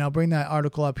 and I'll bring that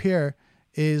article up here,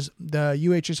 is the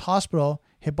UHS hospital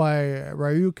hit by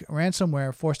Ryuk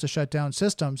ransomware, forced to shut down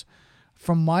systems.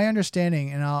 From my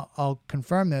understanding, and I'll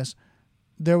confirm this,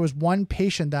 there was one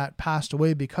patient that passed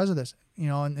away because of this,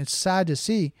 and it's sad to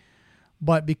see,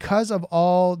 but because of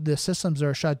all the systems that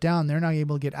are shut down, they're not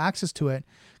able to get access to it.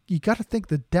 You got to think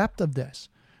the depth of this.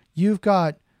 You've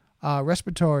got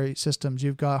respiratory systems,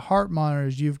 you've got heart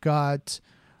monitors, you've got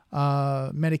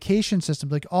medication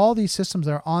systems, like all these systems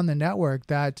that are on the network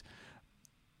that,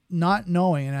 not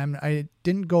knowing, and I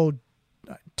didn't go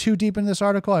too deep in this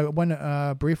article. I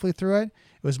went briefly through it.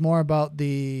 It was more about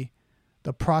the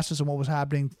process and what was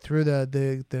happening through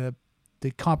the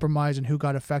compromise and who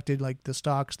got affected, like the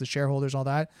stocks, the shareholders, all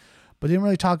that. But didn't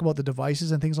really talk about the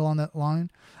devices and things along that line.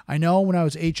 I know when I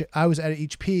was at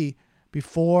HP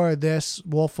before this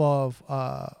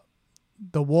the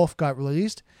Wolf got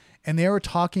released, and they were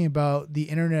talking about the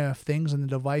Internet of Things and the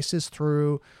devices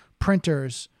through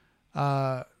printers,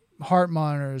 heart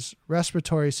monitors,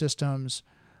 respiratory systems,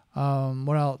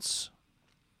 what else?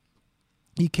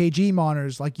 EKG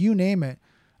monitors, like you name it,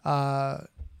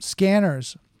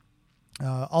 scanners,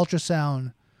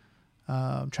 ultrasound.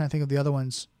 I'm trying to think of the other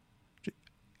ones.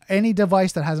 Any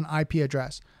device that has an IP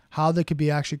address, how they could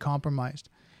be actually compromised.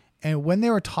 And when they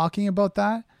were talking about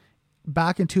that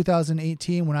back in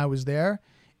 2018, when I was there,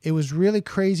 it was really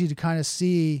crazy to kind of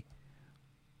see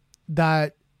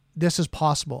that this is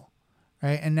possible,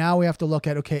 right? And now we have to look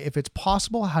at, okay, if it's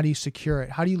possible, how do you secure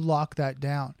it? How do you lock that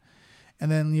down?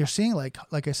 And then you're seeing, like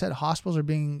I said, hospitals are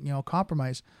being,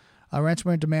 compromised.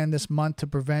 Ransomware demand this month to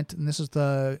prevent, and this is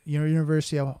the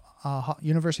University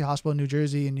Hospital in New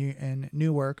Jersey in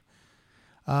Newark.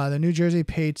 The New Jersey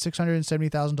paid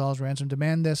 $670,000 ransom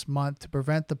demand this month to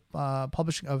prevent the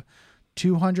publishing of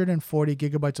 240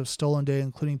 gigabytes of stolen data,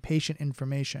 including patient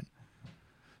information.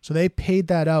 So they paid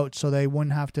that out so they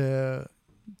wouldn't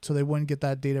get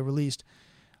that data released.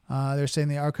 They're saying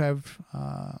the archive,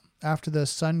 after the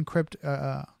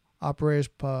SunCrypt operators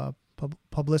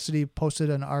publicity posted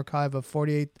an archive of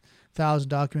 48,000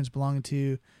 documents belonging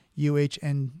to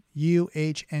UHNJ,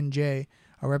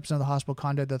 A representative of the hospital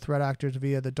contacted the threat actors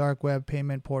via the dark web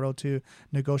payment portal to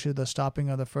negotiate the stopping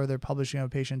of the further publishing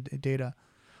of patient data.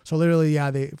 So literally,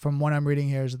 yeah, from what I'm reading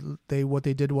here is what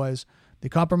they did was they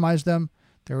compromised them.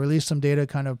 They released some data,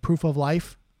 kind of proof of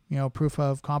life, proof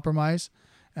of compromise.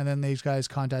 And then these guys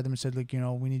contacted them and said, like,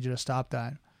 we need you to stop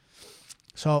that.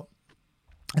 So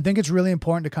I think it's really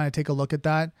important to kind of take a look at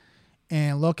that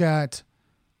and look at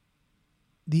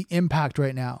the impact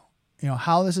right now,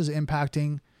 how this is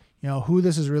impacting, who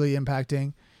this is really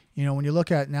impacting. When you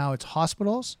look at now it's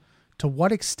hospitals, to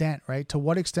what extent, right? To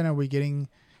what extent are we getting,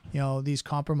 these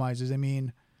compromises? I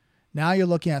mean, now you're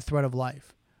looking at threat of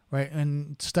life, right?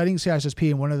 And studying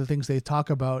CISSP, and one of the things they talk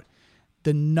about,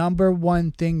 the number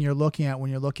one thing you're looking at when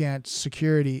you're looking at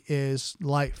security is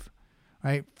life,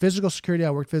 right? Physical security. I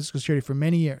worked physical security for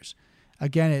many years.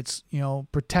 Again, it's,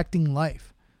 protecting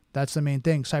life. That's the main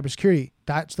thing. Cybersecurity,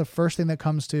 that's the first thing that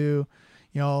comes to,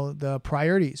 the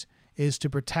priorities is to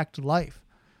protect life.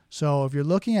 So if you're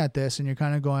looking at this and you're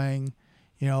kind of going,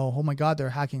 oh my God,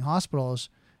 they're hacking hospitals.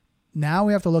 Now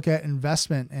we have to look at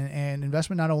investment and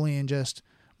investment not only in just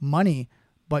money,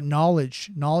 but knowledge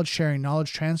sharing,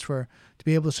 knowledge transfer to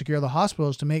be able to secure the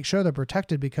hospitals to make sure they're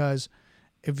protected. Because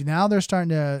if now they're starting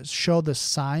to show the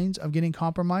signs of getting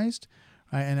compromised,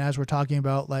 right, and as we're talking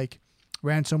about like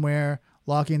ransomware,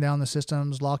 locking down the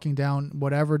systems, locking down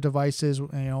whatever devices,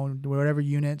 whatever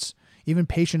units, even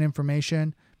patient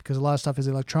information, because a lot of stuff is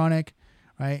electronic,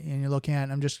 right? And you're looking at,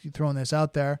 I'm just throwing this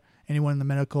out there, anyone in the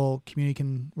medical community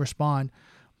can respond,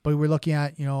 but we're looking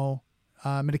at,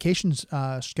 medications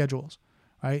schedules,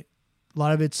 right? A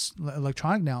lot of it's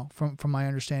electronic now, from my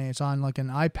understanding. It's on like an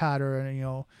iPad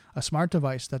or a smart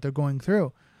device that they're going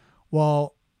through.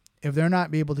 Well, if they're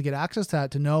not able to get access to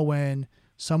that to know when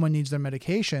someone needs their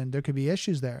medication, there could be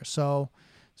issues there. So,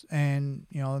 and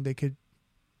they could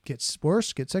get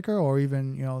worse, get sicker, or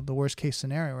even the worst case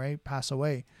scenario, right, pass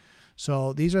away.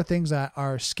 So these are things that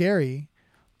are scary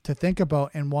to think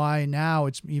about, and why now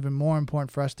it's even more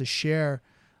important for us to share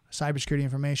cybersecurity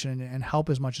information and help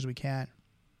as much as we can.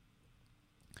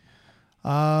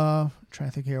 Trying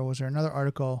to think here. Was there another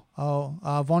article?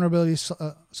 Vulnerability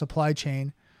supply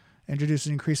chain introduces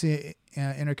increasingly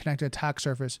interconnected attack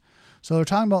surface. So they're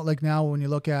talking about like now when you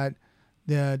look at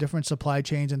the different supply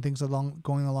chains and things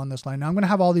going along this line. Now I'm going to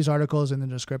have all these articles in the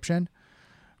description,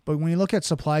 but when you look at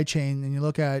supply chain and you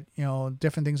look at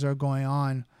different things that are going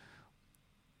on,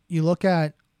 you look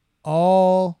at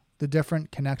all the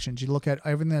different connections. You look at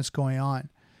everything that's going on.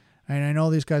 And I know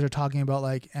these guys are talking about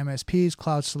like MSPs,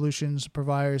 cloud solutions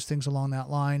providers, things along that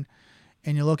line.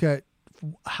 And you look at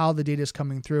how the data is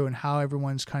coming through and how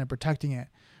everyone's kind of protecting it,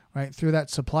 right? Through that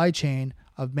supply chain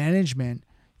of management,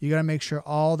 you got to make sure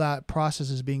all that process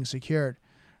is being secured,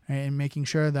 right? And making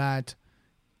sure that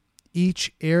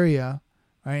each area,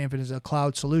 right? If it is a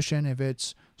cloud solution, if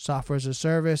it's software as a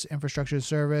service, infrastructure as a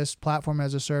service, platform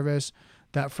as a service,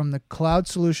 that from the cloud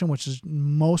solution, which is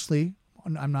mostly,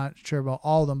 I'm not sure about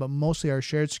all of them, but mostly our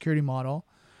shared security model,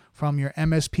 from your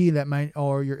MSP that might,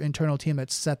 or your internal team that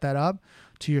set that up,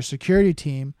 to your security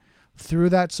team, through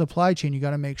that supply chain, you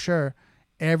got to make sure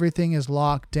everything is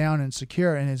locked down and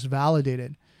secure and is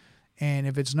validated. And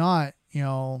if it's not,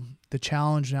 the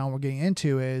challenge now we're getting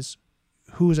into is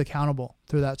who's accountable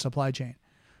through that supply chain.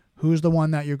 Who's the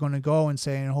one that you're going to go and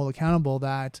say and hold accountable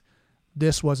that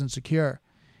this wasn't secure?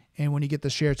 And when you get the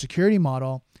shared security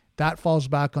model, that falls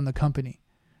back on the company,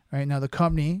 right? Now the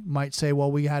company might say,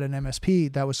 well, we had an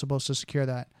MSP that was supposed to secure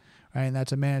that, right? And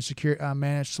that's a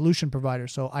managed solution provider.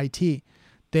 So IT,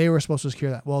 they were supposed to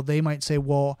secure that. Well, they might say,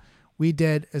 well, we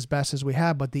did as best as we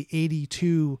had, but the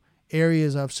 82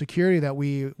 areas of security that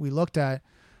we looked at,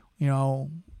 we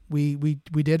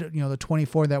did, the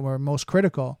 24 that were most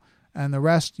critical, and the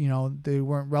rest, they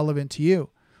weren't relevant to you.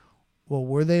 Well,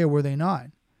 were they or were they not?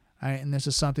 Right? And this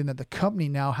is something that the company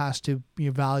now has to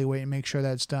evaluate and make sure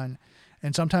that it's done.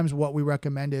 And sometimes what we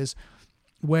recommend is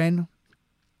when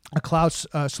a cloud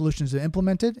solution is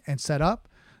implemented and set up,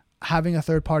 having a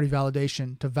third-party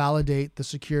validation to validate the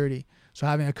security. So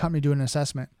having a company do an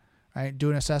assessment, right? Do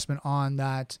an assessment on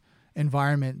that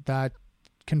environment, that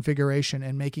configuration,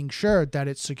 and making sure that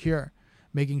it's secure,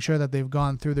 making sure that they've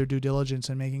gone through their due diligence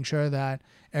and making sure that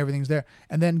everything's there.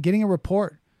 And then getting a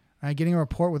report, right? Getting a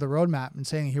report with a roadmap and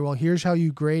saying, here, well, here's how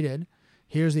you graded.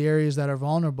 Here's the areas that are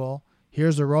vulnerable.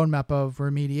 Here's the roadmap of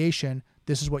remediation.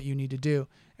 This is what you need to do.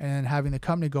 And then having the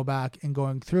company go back and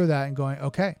going through that and going,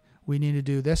 okay, we need to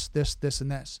do this, this, this,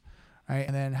 and this, right?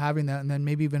 And then having that, and then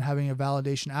maybe even having a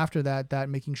validation after that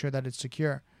making sure that it's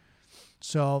secure.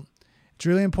 So it's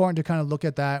really important to kind of look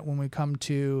at that when we come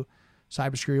to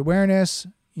cybersecurity awareness,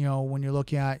 when you're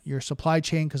looking at your supply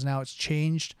chain, because now it's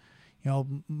changed.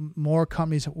 more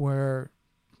companies where,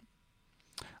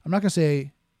 I'm not going to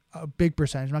say a big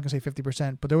percentage, I'm not going to say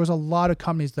 50%, but there was a lot of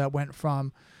companies that went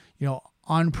from,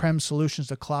 on-prem solutions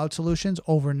to cloud solutions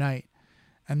overnight.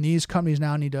 And these companies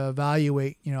now need to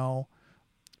evaluate,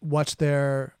 what's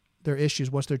their issues,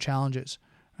 what's their challenges,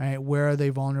 right? Where are they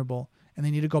vulnerable? And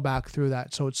they need to go back through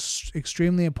that. So it's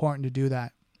extremely important to do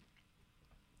that.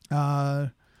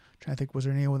 Trying to think, was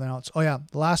there anyone else? Oh yeah,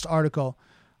 the last article,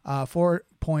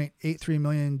 4.83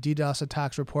 million DDoS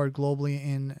attacks reported globally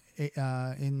in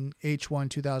H1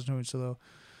 2000. So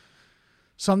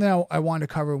something I wanted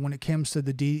to cover when it comes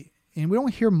to and we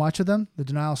don't hear much of them, the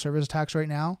denial of service attacks right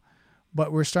now,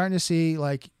 but we're starting to see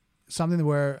like something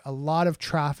where a lot of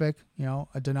traffic,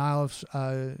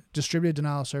 a distributed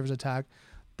denial of service attack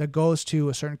that goes to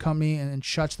a certain company and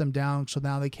shuts them down. So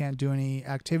now they can't do any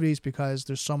activities because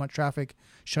there's so much traffic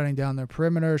shutting down their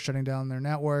perimeter, shutting down their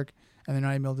network, and they're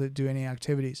not able to do any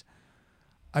activities.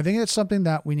 I think it's something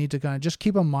that we need to kind of just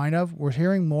keep in mind of. We're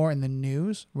hearing more in the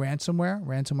news,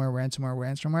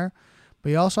 ransomware, but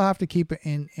you also have to keep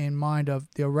in mind of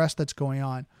the arrest that's going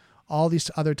on, all these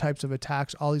other types of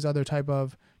attacks, all these other type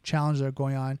of challenges that are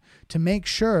going on, to make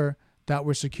sure that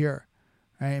we're secure,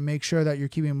 right? And make sure that you're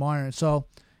keeping monitored. So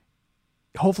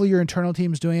hopefully your internal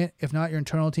team is doing it. If not, your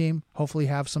internal team, hopefully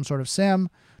have some sort of SIM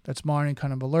that's monitoring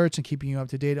kind of alerts and keeping you up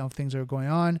to date on things that are going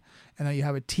on, and that you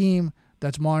have a team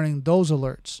that's monitoring those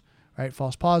alerts, right?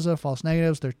 False positive, false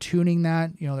negatives. They're tuning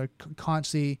that. They're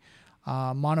constantly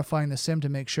modifying the SIM to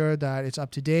make sure that it's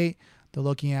up to date. They're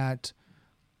looking at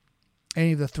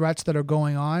any of the threats that are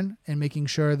going on and making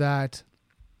sure that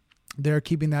they're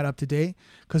keeping that up to date.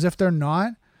 Because if they're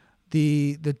not,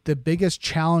 the biggest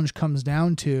challenge comes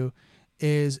down to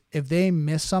is if they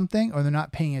miss something or they're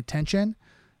not paying attention,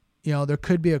 there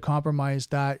could be a compromise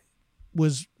that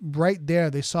was right there.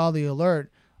 They saw the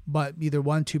alert, but either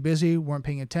one, too busy, weren't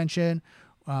paying attention,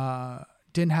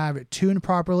 didn't have it tuned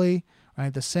properly,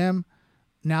 right? The SIM,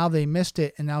 now they missed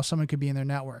it, and now someone could be in their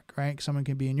network, right? Someone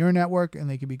could be in your network, and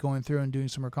they could be going through and doing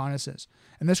some reconnaissance.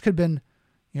 And this could have been,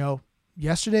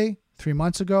 yesterday, 3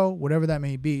 months ago, whatever that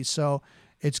may be. So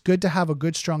it's good to have a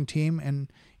good, strong team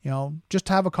and, just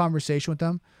have a conversation with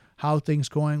them, how things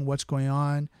going, what's going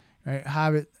on, right?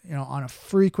 Have it, on a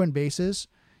frequent basis.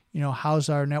 How's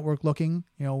our network looking?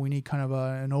 We need kind of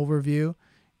an overview,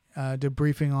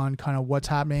 debriefing on kind of what's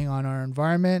happening on our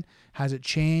environment. Has it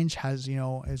changed? Has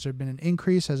there been an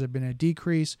increase? Has there been a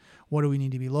decrease? What do we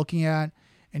need to be looking at?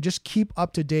 And just keep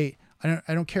up to date. I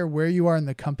don't care where you are in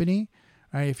the company,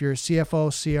 right? If you're a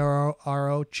CFO,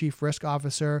 CRO, Chief Risk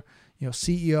Officer,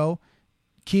 CEO,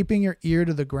 keeping your ear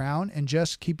to the ground and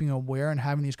just keeping aware and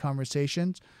having these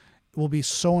conversations will be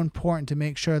so important to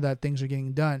make sure that things are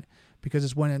getting done. Because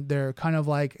it's when they're kind of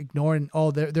like ignored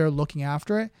and they're looking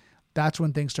after it, that's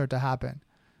when things start to happen.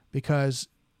 Because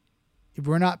if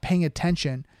we're not paying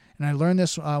attention, and I learned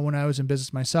this when I was in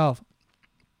business myself,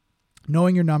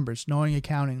 knowing your numbers, knowing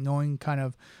accounting, knowing kind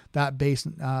of that base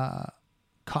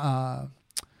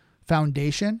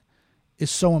foundation is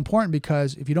so important,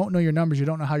 because if you don't know your numbers, you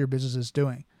don't know how your business is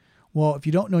doing. Well, if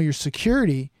you don't know your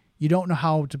security, you don't know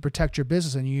how to protect your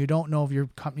business, and you don't know if your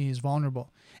company is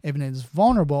vulnerable. If it is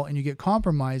vulnerable and you get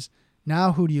compromised,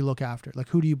 now who do you look after? Like,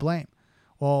 who do you blame?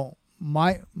 Well,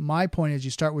 my point is you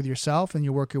start with yourself and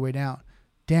you work your way down.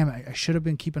 Damn it, I should have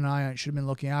been keeping an eye on it. I should have been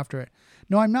looking after it.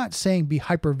 No, I'm not saying be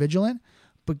hyper vigilant,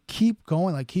 but keep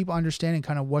going. Like, keep understanding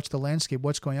kind of what's the landscape,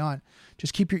 what's going on.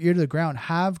 Just keep your ear to the ground.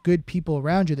 Have good people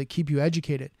around you that keep you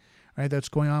educated, right? That's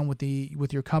going on with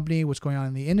your company, what's going on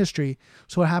in the industry.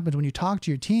 So what happens when you talk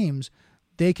to your teams,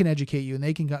 they can educate you and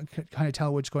they can kind of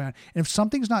tell what's going on. And if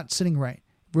something's not sitting right,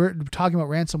 we're talking about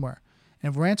ransomware.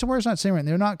 And if ransomware is not sitting right, and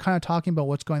they're not kind of talking about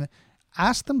what's going on,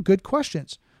 ask them good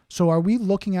questions. So are we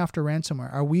looking after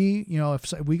ransomware? Are we,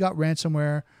 if we got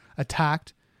ransomware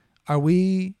attacked, our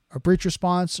breach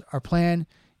response, our plan,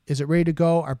 is it ready to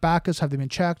go? Our backups, have they been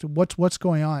checked? What's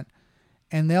going on?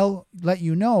 And they'll let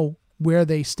you know where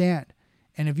they stand.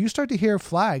 And if you start to hear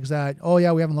flags that, oh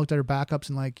yeah, we haven't looked at our backups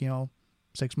in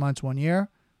 6 months, 1 year,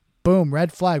 boom,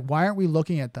 red flag. Why aren't we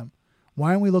looking at them?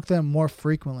 Why aren't we looking at them more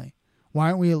frequently? Why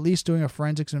aren't we at least doing a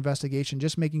forensics investigation,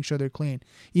 just making sure they're clean?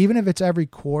 Even if it's every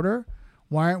quarter,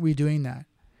 why aren't we doing that?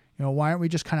 Why aren't we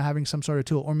just kind of having some sort of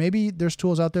tool? Or maybe there's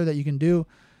tools out there that you can do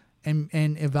and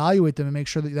evaluate them and make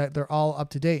sure that they're all up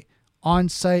to date,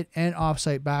 on-site and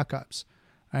off-site backups,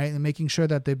 right? And making sure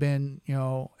that they've been,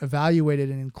 evaluated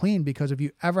and clean, because if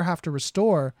you ever have to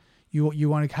restore, you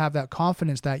want to have that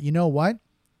confidence that, what?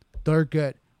 They're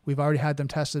good. We've already had them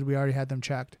tested. We already had them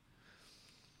checked.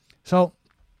 So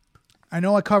I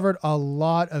know I covered a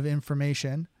lot of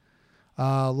information.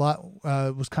 A lot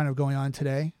was kind of going on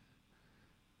today.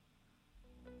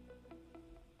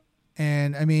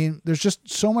 And I mean, there's just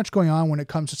so much going on when it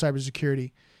comes to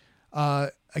cybersecurity.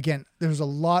 Again, there's a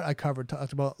lot I covered.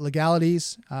 Talked about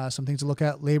legalities, some things to look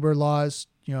at, labor laws,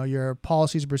 your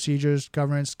policies, procedures,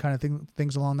 governance, kind of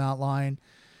things along that line,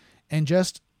 and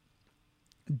just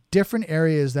different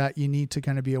areas that you need to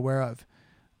kind of be aware of.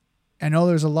 I know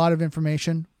there's a lot of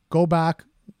information. Go back,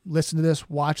 listen to this,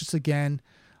 watch this again.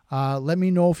 Let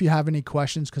me know if you have any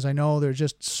questions, because I know there's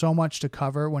just so much to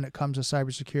cover when it comes to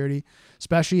cybersecurity,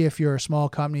 especially if you're a small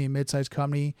company, a mid-sized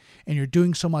company, and you're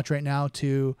doing so much right now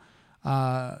to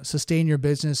sustain your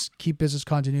business, keep business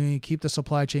continuity, keep the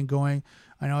supply chain going.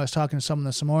 I know I was talking to someone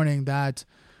this morning that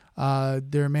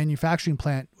their manufacturing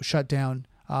plant was shut down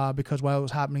because what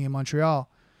was happening in Montreal.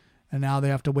 And now they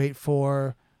have to wait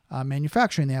for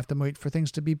manufacturing. They have to wait for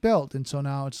things to be built. And so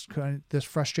now it's kind of this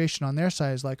frustration on their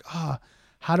side is like,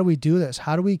 how do we do this?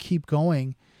 How do we keep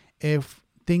going if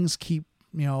things keep,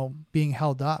 being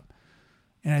held up?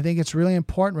 And I think it's really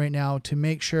important right now to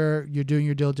make sure you're doing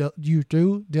your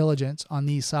due diligence on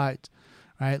these sides,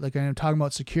 right? Like I'm talking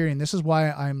about security, and this is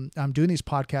why I'm doing these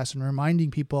podcasts and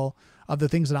reminding people of the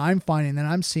things that I'm finding, that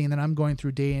I'm seeing, that I'm going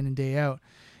through day in and day out,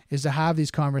 is to have these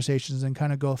conversations and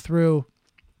kind of go through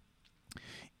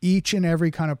each and every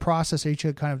kind of process, each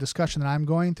kind of discussion that I'm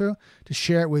going through, to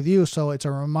share it with you. So it's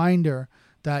a reminder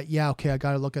that, I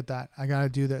got to look at that. I got to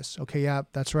do this. Okay. Yeah,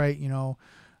 that's right.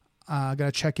 I got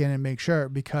to check in and make sure,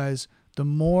 because the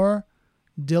more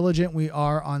diligent we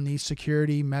are on these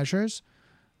security measures,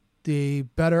 the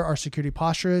better our security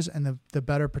posture is, and the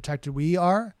better protected we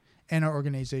are and our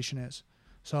organization is.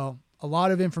 So a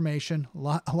lot of information,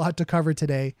 a lot to cover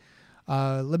today.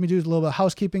 Let me do a little bit of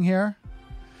housekeeping here.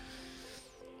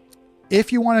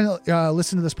 If you want to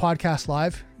listen to this podcast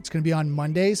live, it's going to be on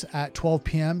Mondays at 12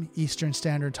 p.m. Eastern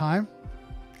Standard Time.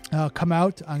 Come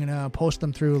out. I'm going to post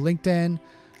them through LinkedIn,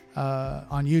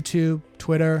 on YouTube,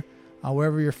 Twitter,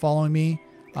 wherever you're following me.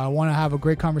 I want to have a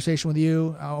great conversation with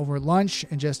you over lunch,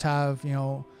 and just have,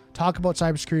 talk about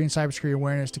cybersecurity and cybersecurity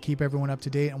awareness to keep everyone up to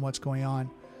date on what's going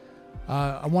on.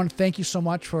 I want to thank you so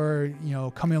much for,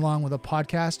 coming along with a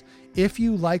podcast. If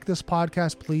you like this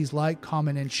podcast, please like,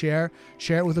 comment, and share.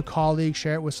 Share it with a colleague.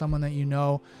 Share it with someone that you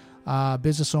know,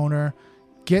 business owner.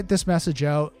 Get this message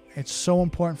out. It's so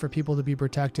important for people to be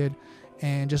protected,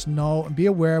 and just know and be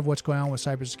aware of what's going on with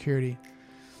cybersecurity.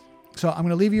 So I'm going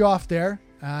to leave you off there.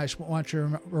 I just want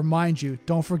to remind you,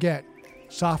 don't forget,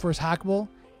 software is hackable,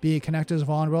 be connected is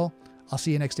vulnerable. I'll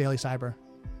see you next Daily Cyber.